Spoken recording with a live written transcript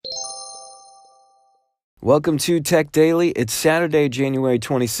Welcome to Tech Daily. It's Saturday, January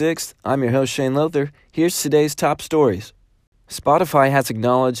 26th. I'm your host, Shane Lothar. Here's today's top stories. Spotify has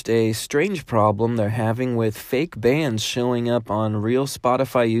acknowledged a strange problem they're having with fake bands showing up on real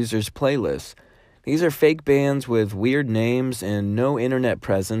Spotify users' playlists. These are fake bands with weird names and no internet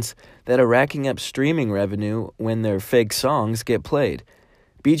presence that are racking up streaming revenue when their fake songs get played.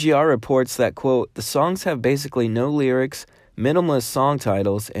 BGR reports that, quote, the songs have basically no lyrics, minimalist song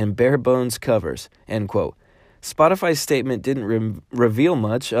titles, and bare-bones covers, end quote. Spotify's statement didn't reveal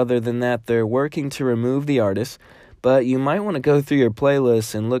much other than that they're working to remove the artists, but you might want to go through your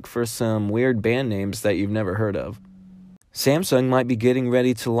playlists and look for some weird band names that you've never heard of. Samsung might be getting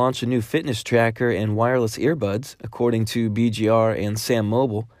ready to launch a new fitness tracker and wireless earbuds, according to BGR and Sam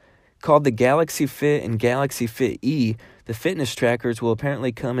Mobile. Called the Galaxy Fit and Galaxy Fit E, the fitness trackers will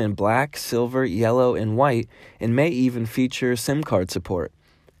apparently come in black, silver, yellow, and white, and may even feature SIM card support.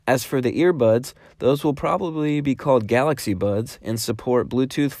 As for the earbuds, those will probably be called Galaxy Buds and support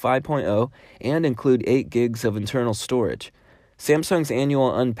Bluetooth 5.0 and include 8 gigs of internal storage. Samsung's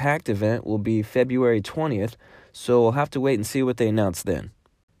annual Unpacked event will be February 20th, so we'll have to wait and see what they announce then.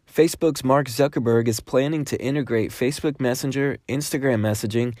 Facebook's Mark Zuckerberg is planning to integrate Facebook Messenger, Instagram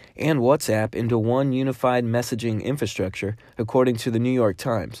messaging, and WhatsApp into one unified messaging infrastructure, according to the New York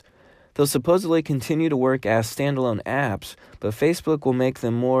Times. They'll supposedly continue to work as standalone apps, but Facebook will make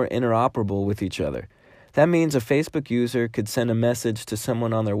them more interoperable with each other. That means a Facebook user could send a message to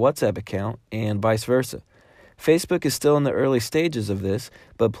someone on their WhatsApp account, and vice versa. Facebook is still in the early stages of this,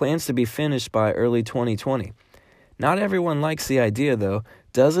 but plans to be finished by early 2020. Not everyone likes the idea, though.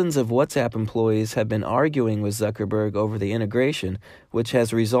 Dozens of WhatsApp employees have been arguing with Zuckerberg over the integration, which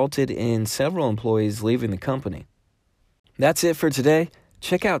has resulted in several employees leaving the company. That's it for today.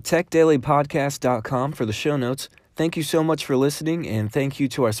 Check out techdailypodcast.com for the show notes. Thank you so much for listening, and thank you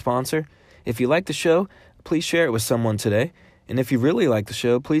to our sponsor. If you like the show, please share it with someone today. And if you really like the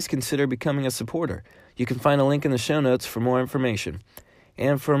show, please consider becoming a supporter. You can find a link in the show notes for more information.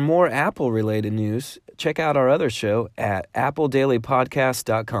 And for more Apple-related news, check out our other show at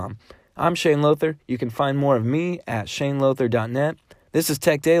appledailypodcast.com. I'm Shane Lothar. You can find more of me at shanelothar.net. This is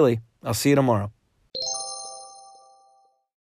Tech Daily. I'll see you tomorrow.